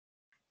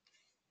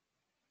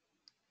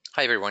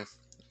Hi everyone.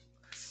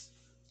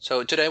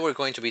 So today we're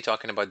going to be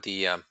talking about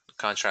the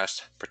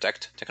contrast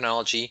protect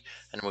technology,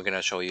 and we're going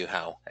to show you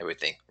how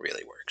everything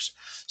really works.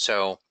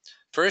 So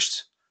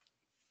first,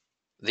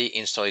 the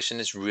installation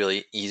is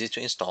really easy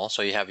to install.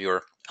 So you have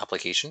your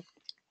application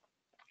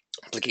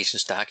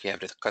stack, you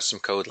have the custom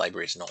code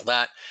libraries and all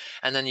that,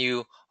 and then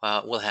you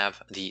will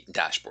have the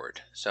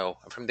dashboard. So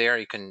from there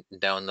you can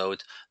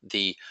download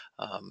the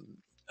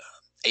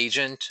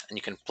agent and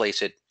you can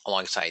place it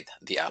alongside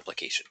the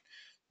application.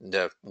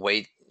 The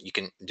way you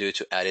can do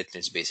to add it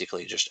is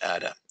basically just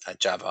add a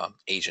Java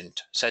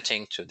agent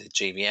setting to the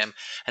JVM.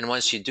 And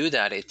once you do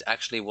that, it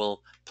actually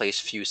will place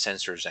few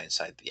sensors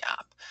inside the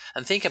app.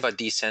 And think about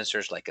these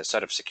sensors like a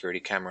set of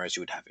security cameras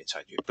you would have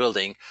inside your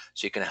building.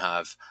 So you can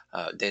have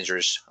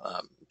dangerous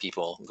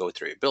people go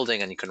through your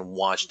building and you can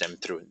watch them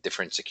through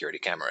different security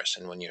cameras.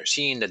 And when you're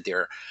seeing that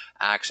they're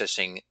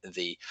accessing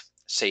the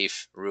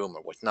safe room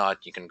or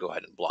whatnot, you can go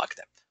ahead and block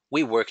them.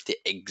 We work the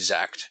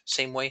exact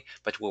same way,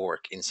 but we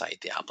work inside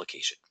the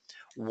application.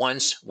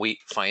 Once we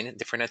find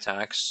different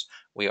attacks,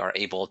 we are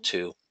able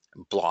to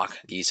block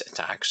these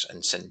attacks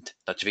and send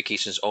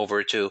notifications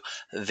over to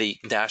the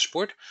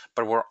dashboard,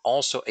 but we're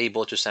also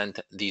able to send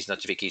these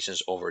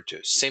notifications over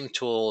to SIM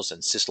tools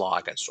and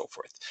syslog and so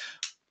forth.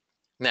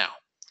 Now,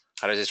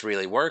 how does this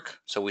really work?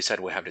 So we said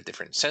we have the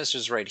different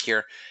sensors right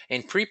here.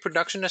 In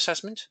pre-production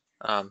assessment,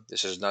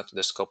 this is not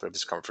the scope of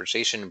this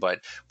conversation, but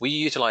we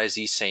utilize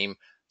these same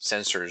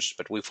sensors,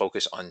 but we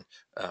focus on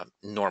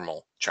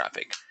normal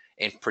traffic.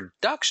 In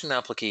production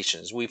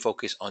applications, we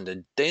focus on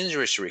the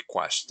dangerous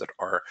requests that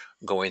are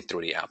going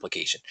through the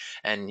application.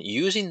 And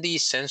using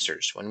these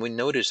sensors, when we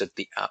notice that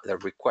the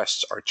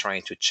requests are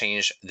trying to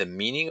change the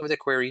meaning of the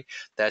query,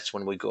 that's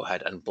when we go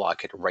ahead and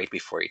block it right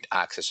before it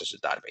accesses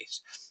the database.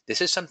 This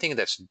is something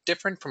that's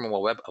different from a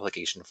web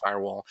application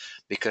firewall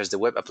because the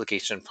web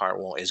application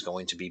firewall is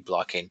going to be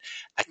blocking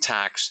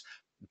attacks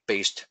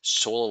based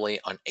solely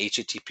on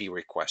HTTP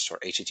requests or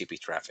HTTP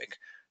traffic.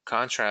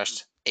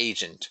 Contrast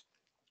agent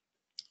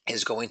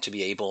is going to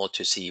be able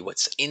to see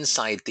what's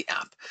inside the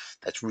app.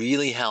 That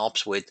really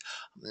helps with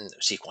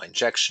SQL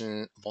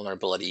injection,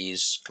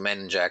 vulnerabilities,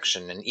 command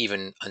injection, and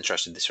even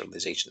untrusted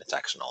deserialization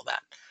attacks and all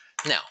that.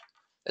 Now,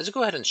 let's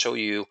go ahead and show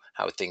you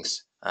how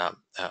things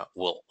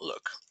will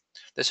look.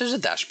 This is a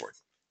dashboard.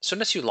 As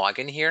soon as you log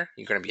in here,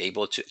 you're going to be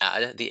able to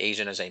add the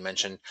agent. As I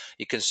mentioned,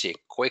 you can see a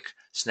quick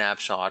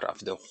snapshot of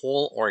the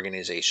whole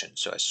organization.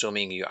 So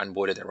assuming you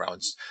onboarded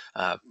around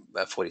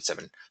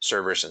 47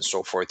 servers and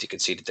so forth, you can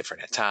see the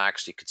different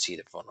attacks, you can see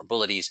the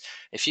vulnerabilities.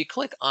 If you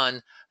click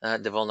on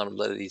the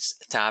vulnerabilities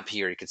tab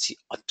here, you can see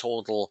a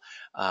total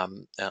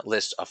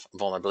list of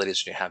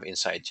vulnerabilities you have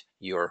inside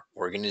your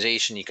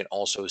organization. You can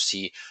also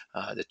see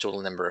the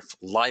total number of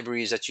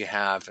libraries that you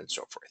have and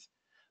so forth.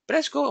 But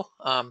let's go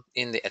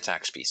in the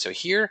attacks piece. So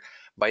here,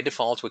 by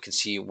default, we can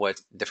see what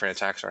different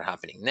attacks are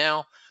happening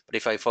now. But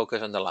if I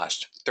focus on the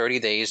last 30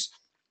 days,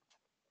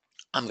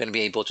 I'm going to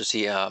be able to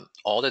see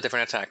all the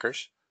different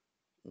attackers,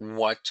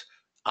 what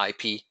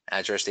IP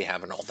address they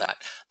have and all that,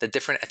 the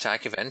different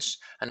attack events,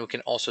 and we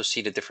can also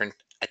see the different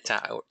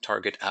attack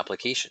target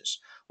applications.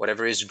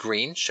 Whatever is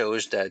green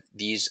shows that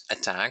these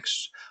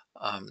attacks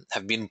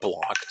have been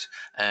blocked,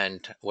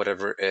 and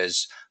whatever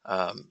is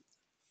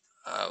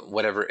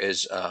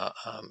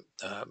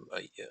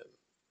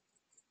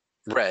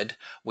red,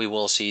 we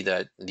will see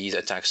that these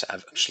attacks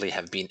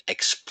have been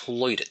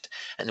exploited.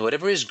 And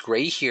whatever is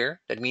gray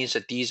here, that means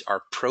that these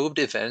are probed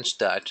events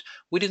that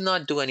we did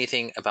not do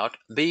anything about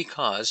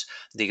because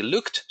they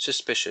looked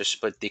suspicious,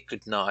 but they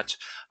could not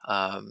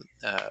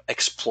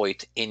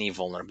exploit any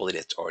vulnerability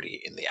that's already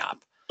in the app.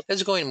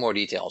 Let's go in more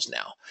details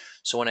now.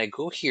 So when I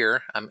go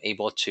here, I'm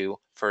able to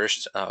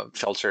first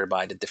filter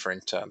by the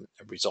different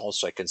results.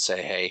 So I can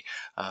say, hey,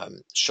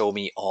 show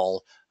me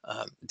all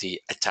the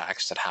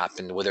attacks that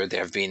happened, whether they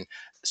have been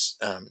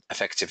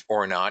effective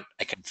or not.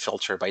 I can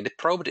filter by the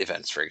probed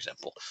events, for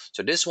example.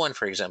 So this one,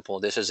 for example,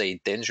 this is a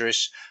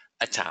dangerous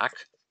attack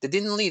that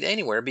didn't lead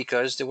anywhere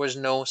because there was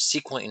no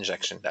SQL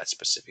injection that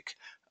specific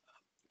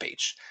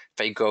page.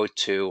 If I go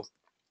to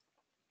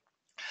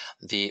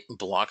the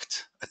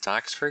blocked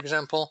attacks, for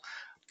example,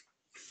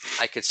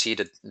 I could see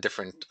the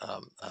different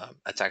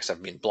attacks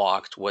have been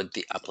blocked, what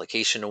the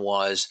application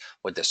was,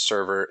 what the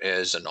server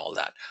is, and all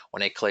that.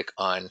 When I click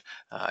on,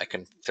 I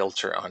can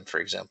filter on, for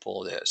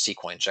example, the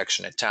SQL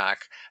injection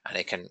attack, and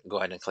I can go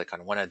ahead and click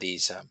on one of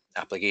these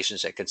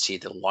applications. I can see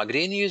the logged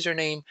in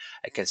username,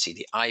 I can see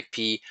the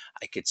IP,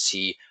 I could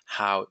see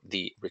how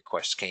the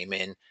request came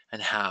in,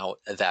 and how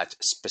that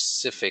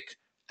specific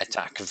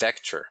attack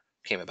vector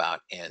came about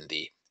in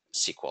the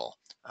SQL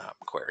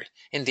query.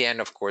 In the end,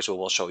 of course, we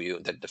will show you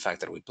that the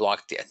fact that we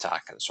blocked the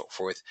attack and so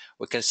forth.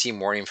 We can see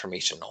more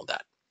information on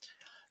that.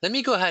 Let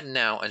me go ahead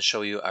now and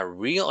show you a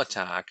real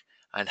attack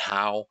and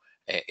how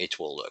it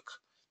will look.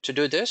 To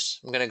do this,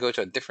 I'm going to go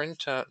to a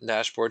different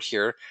dashboard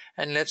here,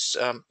 and let's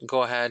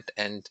go ahead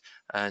and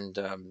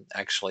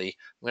actually,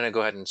 I'm going to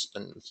go ahead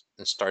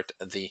and start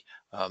the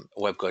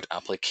WebGoat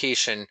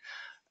application.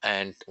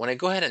 And when I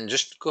go ahead and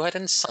just go ahead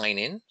and sign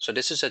in, so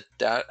this is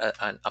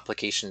an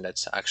application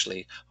that's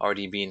actually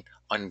already been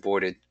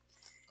onboarded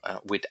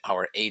with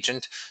our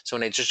agent. So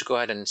when I just go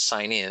ahead and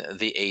sign in,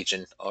 the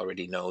agent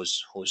already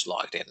knows who's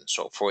logged in and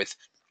so forth.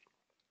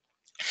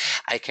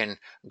 I can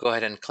go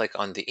ahead and click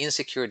on the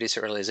insecure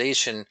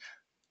deserialization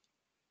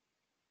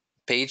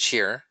page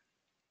here,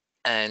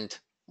 and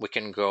we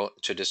can go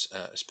to this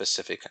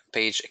specific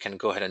page. I can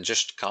go ahead and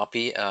just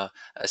copy a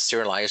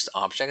serialized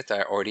object that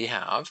I already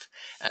have.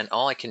 And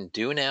all I can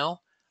do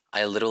now,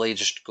 I literally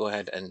just go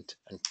ahead and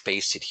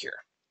paste it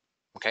here.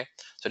 Okay,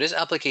 so this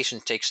application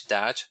takes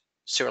that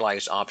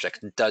serialized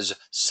object, does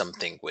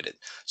something with it.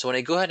 So when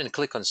I go ahead and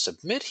click on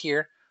submit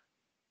here,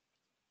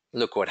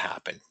 look what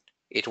happened.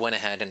 It went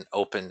ahead and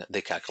opened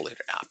the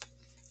calculator app.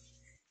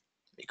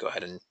 Let me go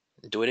ahead and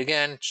do it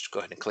again. Just go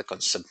ahead and click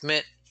on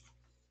submit.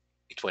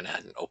 It went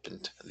ahead and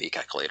opened the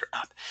calculator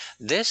app.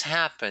 This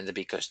happened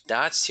because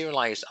that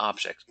serialized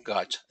object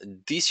got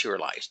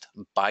deserialized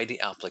by the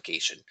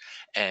application.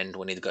 And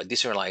when it got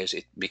deserialized,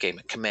 it became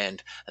a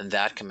command, and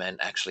that command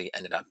actually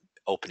ended up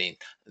opening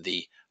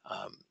the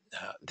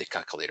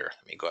calculator.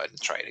 Let me go ahead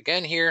and try it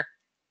again here.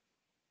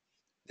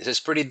 This is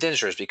pretty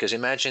dangerous because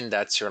imagine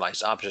that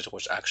serialized object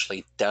was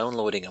actually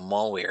downloading a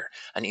malware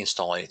and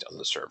installing it on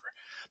the server.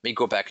 Let me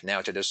go back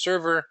now to the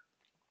server,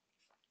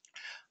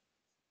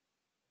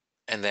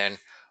 and then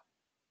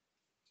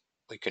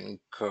we can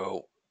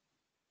go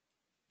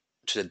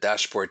to the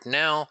dashboard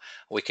now.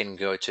 We can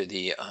go to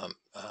the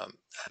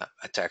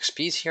attack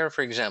speeds here,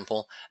 for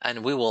example,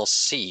 and we will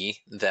see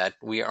that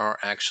we are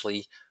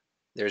actually,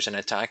 there's an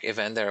attack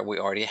event that we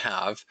already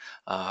have.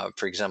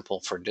 For example,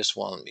 for this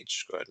one, let me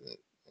just go ahead and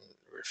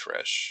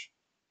refresh.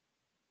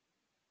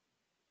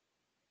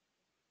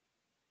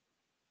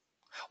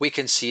 We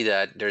can see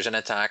that there's an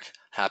attack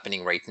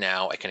happening right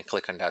now. I can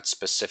click on that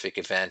specific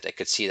event. I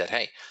could see that,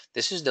 hey,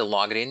 this is the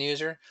logged in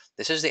user.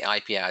 This is the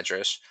IP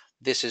address.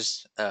 This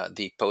is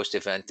the post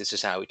event. This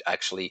is how it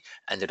actually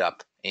ended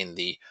up in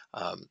the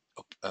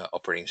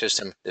operating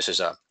system. This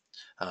is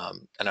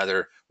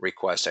another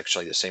request,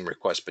 actually the same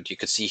request, but you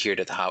can see here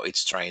that how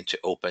it's trying to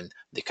open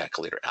the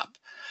calculator app.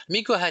 Let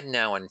me go ahead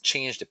now and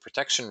change the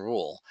protection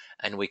rule,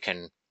 and we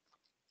can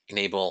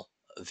enable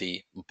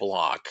the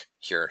block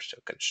here. So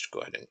I can just go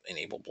ahead and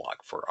enable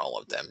block for all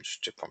of them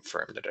just to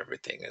confirm that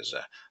everything is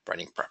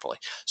running properly.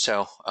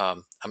 So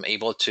I'm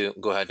able to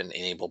go ahead and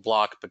enable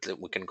block, but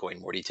we can go in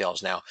more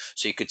details now.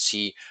 So you could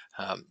see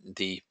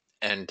the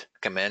end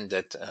command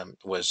that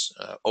was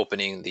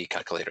opening the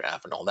calculator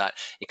app and all that.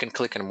 You can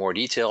click on more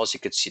details. You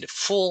could see the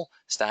full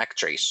stack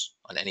trace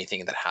on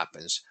anything that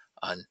happens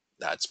on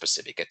that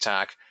specific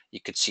attack. You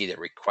could see the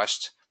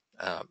request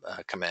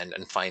command,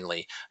 and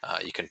finally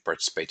you can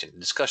participate in the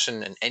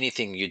discussion, and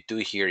anything you do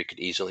here you could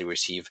easily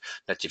receive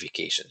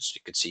notifications.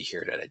 You could see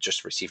here that I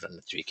just received a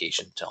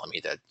notification telling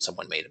me that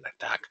someone made an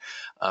attack.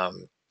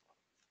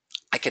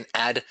 I can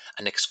add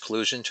an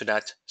exclusion to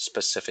that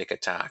specific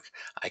attack.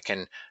 I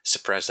can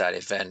suppress that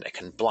event. I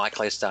can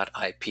blacklist that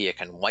IP. I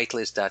can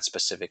whitelist that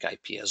specific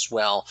IP as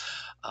well.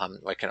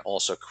 I can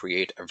also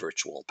create a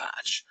virtual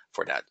patch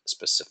for that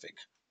specific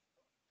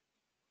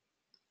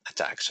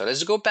attack. So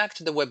let's go back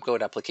to the web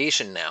code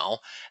application now,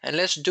 and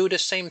let's do the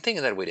same thing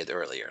that we did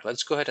earlier.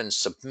 Let's go ahead and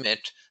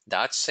submit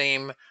that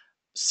same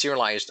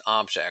serialized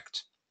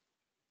object,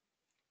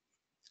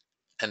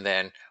 and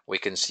then we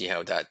can see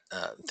how that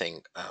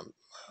thing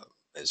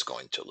is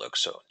going to look.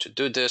 So to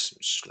do this, I'm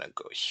just going to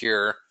go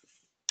here,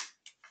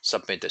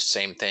 submit the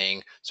same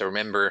thing. So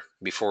remember,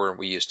 before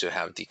we used to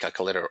have the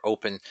calculator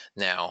open,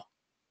 now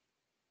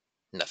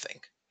nothing.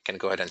 I can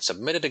go ahead and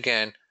submit it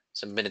again,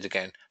 submit it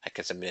again. I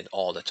can submit it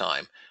all the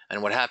time.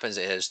 And what happens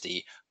is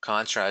the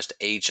contrast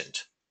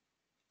agent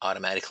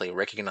automatically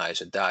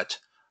recognizes that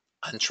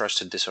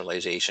untrusted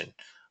deserialization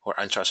or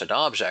untrusted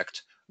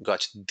object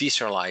got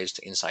deserialized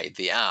inside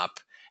the app.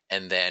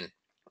 And then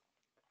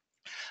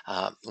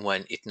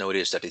when it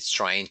noticed that it's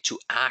trying to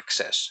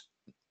access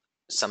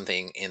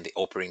something in the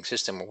operating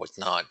system or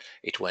whatnot,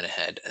 it went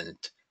ahead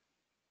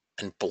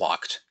and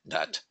blocked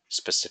that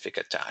specific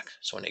attack.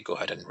 So when I go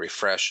ahead and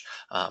refresh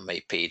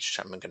my page,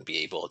 I'm going to be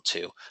able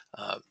to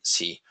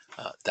see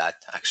that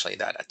actually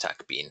that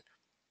attack being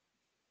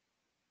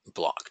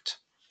blocked.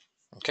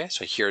 Okay,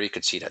 so here you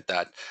could see that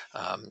that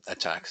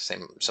attack,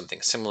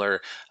 something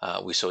similar.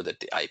 We saw that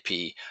the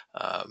IP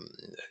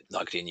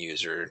logged in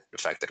user, the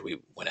fact that we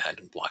went ahead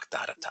and blocked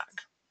that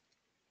attack.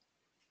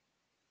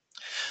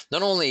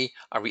 Not only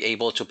are we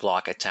able to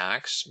block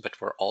attacks, but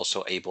we're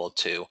also able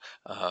to,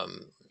 let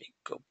me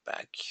go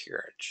back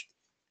here.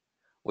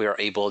 We are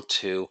able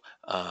to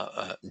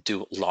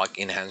do log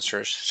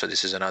enhancers. So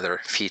this is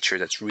another feature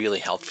that's really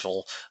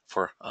helpful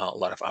for a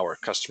lot of our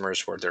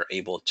customers, where they're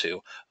able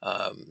to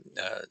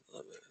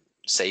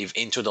save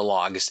into the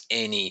logs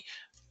any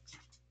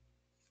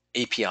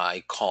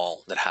API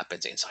call that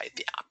happens inside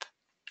the app.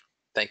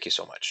 Thank you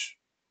so much.